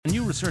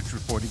research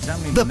report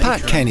examining The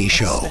Pat Kenny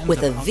Show with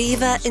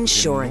Aviva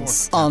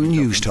Insurance on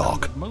News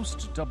Talk.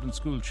 Most Dublin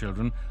school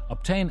children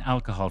obtain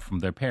alcohol from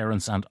their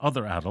parents and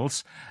other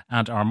adults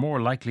and are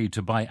more likely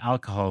to buy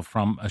alcohol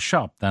from a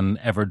shop than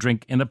ever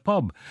drink in a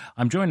pub.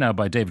 I'm joined now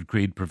by David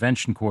Creed,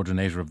 Prevention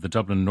Coordinator of the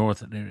Dublin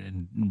North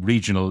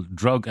Regional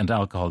Drug and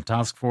Alcohol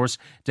Task Force.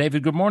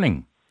 David, good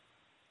morning.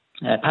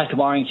 Pat, good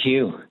morning to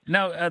you.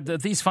 Now,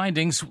 these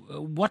findings,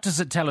 what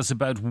does it tell us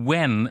about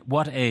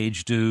what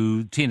age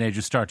do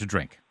teenagers start to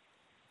drink?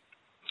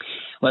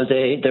 Well,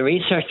 the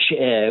research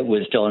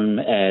was done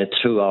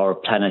through our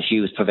Planet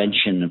Youth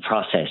prevention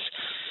process.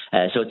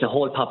 So it's a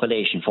whole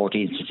population,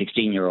 14 to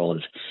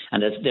 16-year-olds.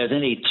 And there's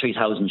only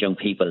 3,000 young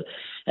people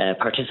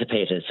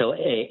participated. So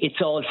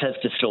it's all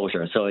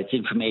self-disclosure. So it's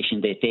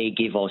information that they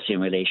give us in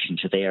relation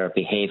to their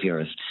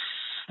behaviours.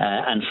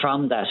 And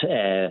from that,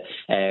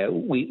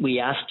 we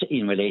asked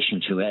in relation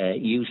to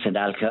use of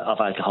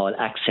alcohol,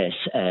 access,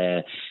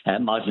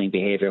 modelling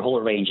behaviour, a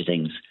whole range of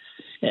things.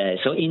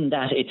 So in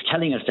that, it's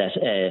telling us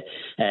that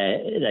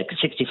like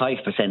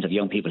 65% of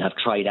young people have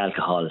tried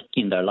alcohol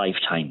in their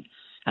lifetime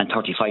and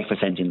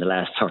 35% in the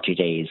last 30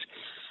 days.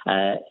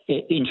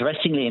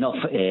 Interestingly enough,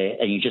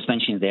 and you just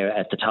mentioned there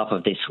at the top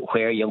of this,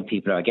 where young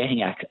people are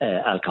getting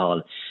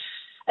alcohol,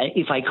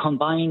 if I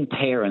combine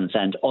parents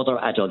and other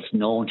adults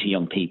known to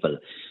young people,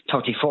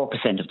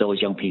 34% of those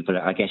young people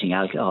are getting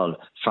alcohol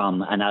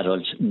from an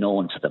adult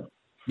known to them.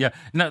 Yeah.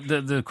 Now,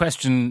 the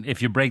question,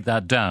 if you break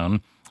that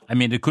down, I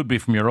mean, it could be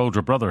from your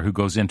older brother who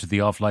goes into the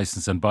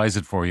off-licence and buys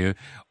it for you,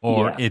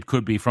 or it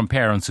could be from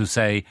parents who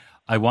say,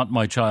 I want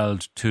my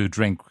child to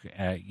drink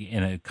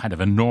in a kind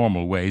of a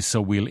normal way, so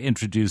we'll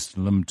introduce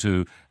them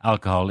to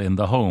alcohol in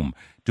the home.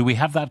 Do we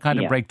have that kind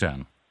of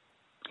breakdown?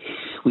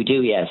 We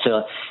do, yeah.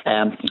 So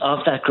of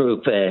that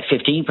group,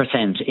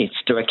 15% it's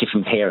directly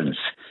from parents,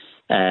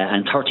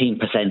 and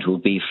 13% will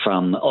be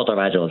from other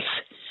adults,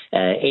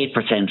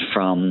 8%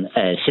 from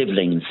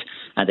siblings,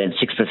 and then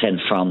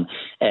 6% from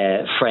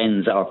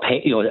friends or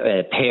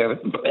the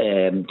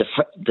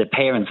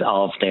parents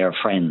of their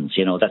friends.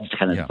 You know, that's the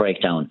kind of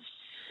breakdown.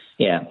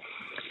 Yeah.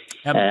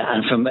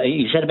 And from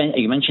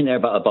you mentioned there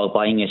about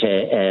buying it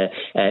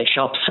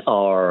shops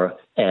or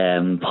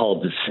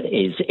pubs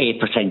is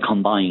 8%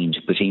 combined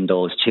between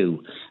those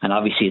two, and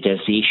obviously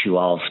there's the issue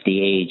of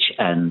the age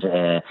and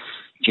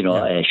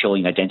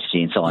showing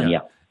identity and so on.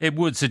 Yeah, it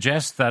would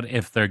suggest that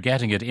if they're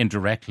getting it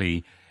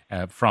indirectly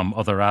from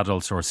other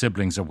adults or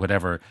siblings or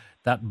whatever,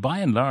 that by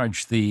and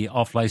large the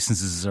off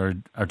licenses are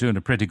doing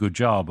a pretty good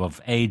job of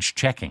age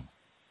checking.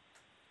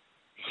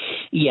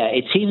 Yeah,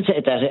 it seems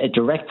that a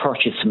direct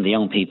purchase from the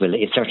young people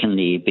is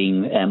certainly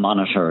being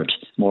monitored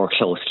more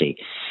closely.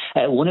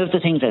 One of the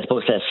things, I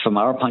suppose, that's from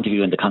our point of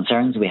view and the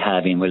concerns we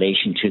have in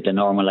relation to the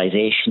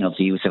normalisation of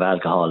the use of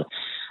alcohol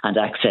and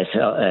access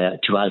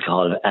to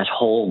alcohol at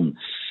home,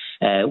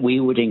 we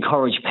would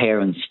encourage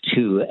parents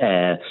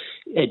to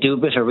do a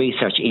bit of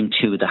research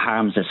into the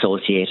harms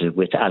associated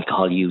with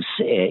alcohol use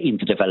in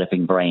the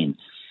developing brain.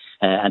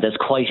 And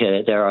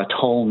there are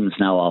tomes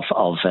now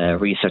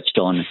of research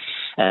done,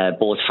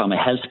 both from a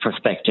health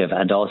perspective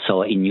and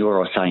also in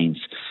neuroscience,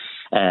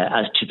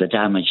 as to the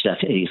damage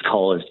that is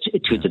caused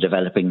to the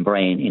developing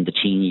brain in the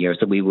teen years.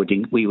 So we would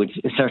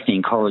certainly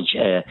encourage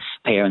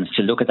parents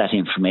to look at that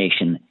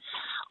information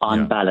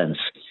on balance.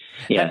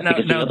 Yeah,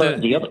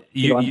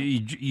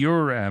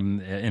 you're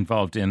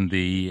involved in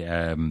the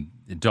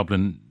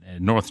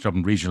North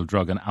Dublin Regional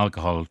Drug and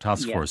Alcohol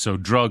Task Force, so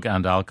drug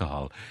and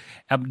alcohol.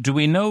 Do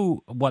we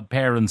know what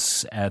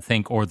parents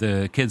think, or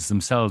the kids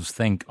themselves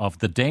think, of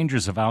the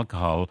dangers of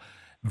alcohol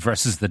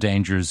versus the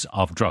dangers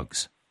of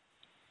drugs?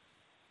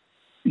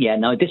 Yeah,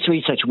 now this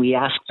research, we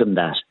asked them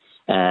that,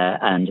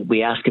 and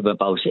we asked them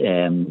about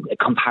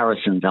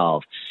comparisons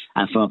of.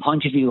 And from a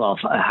point of view of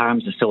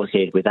harms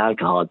associated with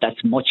alcohol,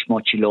 that's much,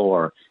 much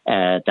lower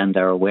than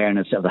their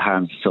awareness of the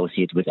harms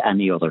associated with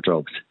any other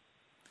drugs.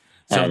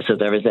 So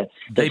there is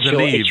they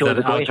believe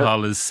that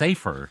alcohol is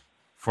safer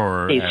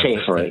for... It's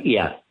safer,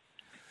 yeah.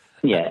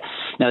 Yeah.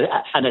 Now,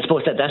 and I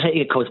suppose that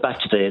it goes back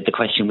to the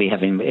question we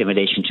have in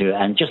relation to,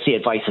 and just the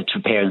advice to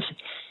parents,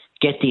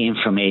 get the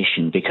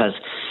information, because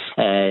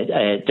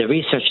the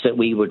research that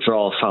we would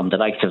draw from the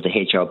likes of the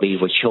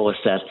HRB would show us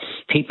that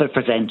people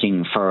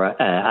presenting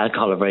for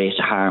alcohol-related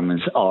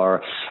harms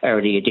or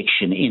early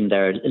addiction in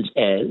their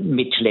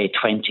mid to late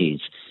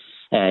 20s,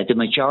 the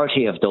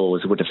majority of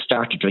those would have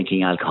started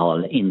drinking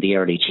alcohol in the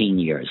early teen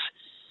years.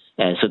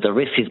 So the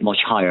risk is much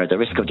higher. The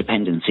risk of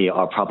dependency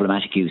or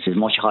problematic use is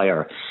much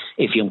higher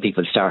if young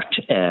people start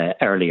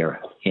earlier.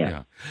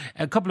 Yeah.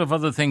 A couple of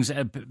other things.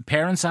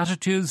 Parents'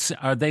 attitudes,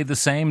 are they the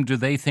same? Do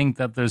they think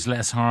that there's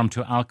less harm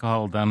to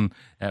alcohol than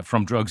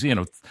from drugs? You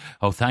know,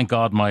 oh, thank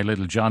God my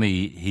little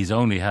Johnny, he's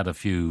only had a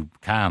few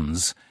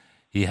cans.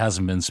 He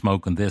hasn't been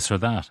smoking this or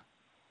that.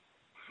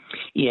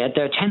 Yeah,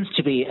 there tends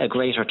to be a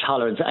greater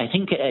tolerance. I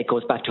think it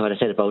goes back to what I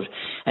said about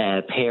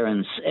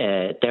parents,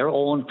 their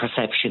own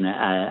perception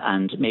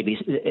and maybe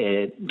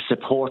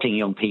supporting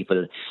young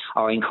people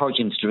or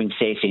encouraging them to drink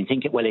safely and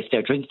think, well, if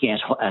they're drinking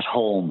at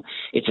home,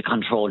 it's a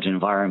controlled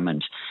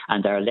environment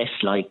and they're less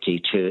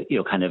likely to,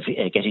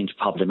 get into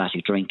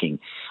problematic drinking.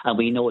 And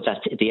we know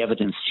that the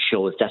evidence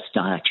shows that's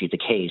not actually the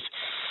case.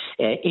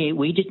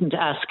 We didn't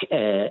ask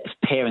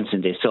parents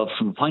in this. So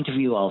from a point of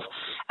view of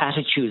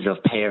attitudes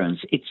of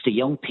parents, it's the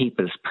young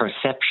people's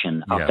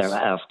perception of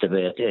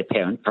the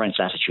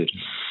parental attitude.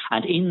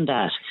 And in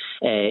that,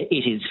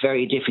 it is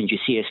very different. You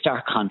see a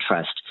stark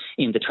contrast.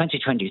 In the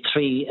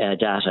 2023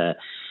 data,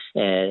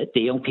 the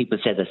young people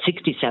said that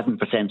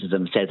 67% of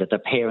them said that their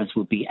parents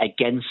would be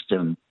against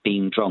them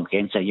being drunk,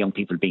 against their young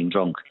people being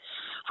drunk.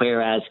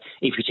 Whereas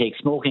if you take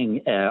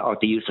smoking or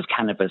the use of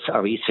cannabis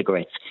or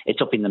e-cigarettes,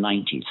 it's up in the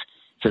 90s.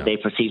 So they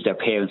perceive their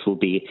parents will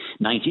be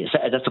 90.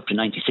 That's up to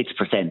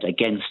 96%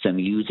 against them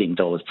using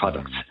those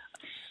products.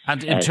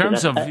 And in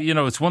terms of,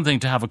 it's one thing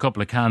to have a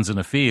couple of cans in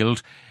a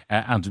field,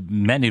 and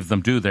many of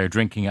them do their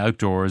drinking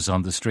outdoors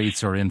on the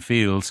streets or in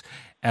fields.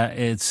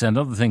 It's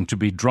another thing to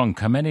be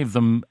drunk. How many of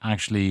them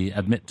actually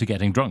admit to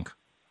getting drunk?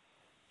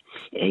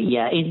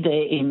 Yeah,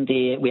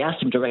 we asked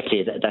them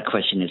directly that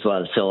question as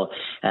well. So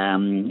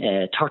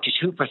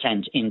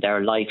 32% in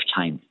their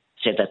lifetime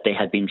said that they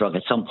had been drunk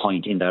at some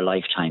point in their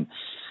lifetime.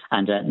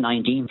 And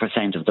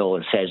 19% of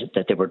those said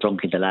that they were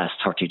drunk in the last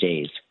 30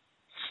 days.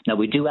 Now,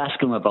 we do ask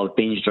them about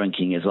binge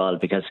drinking as well,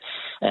 because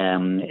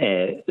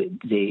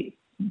being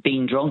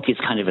drunk is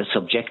kind of a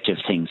subjective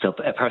thing. So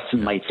a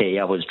person might say,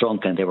 I was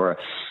drunk and there were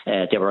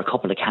a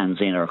couple of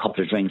cans in or a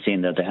couple of drinks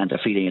in and they're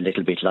feeling a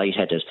little bit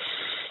lightheaded.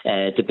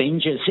 The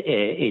binges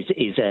is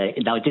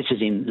now this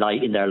is in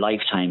their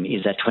lifetime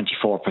is at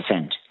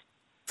 24%.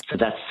 So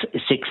that's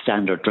 6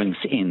 standard drinks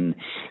in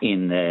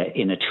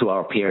a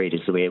 2-hour period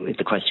is the way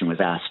the question was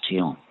asked,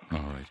 All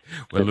right.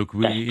 Well, look,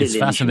 it's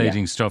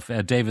fascinating stuff.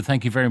 David,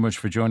 thank you very much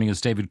for joining us.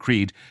 David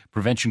Creed,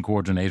 Prevention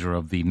Coordinator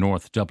of the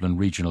North Dublin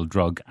Regional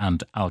Drug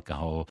and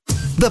Alcohol.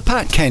 The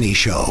Pat Kenny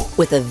Show.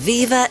 With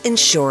Aviva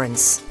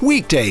Insurance.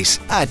 Weekdays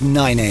at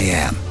 9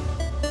 a.m.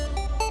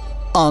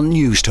 on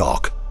News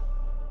Talk.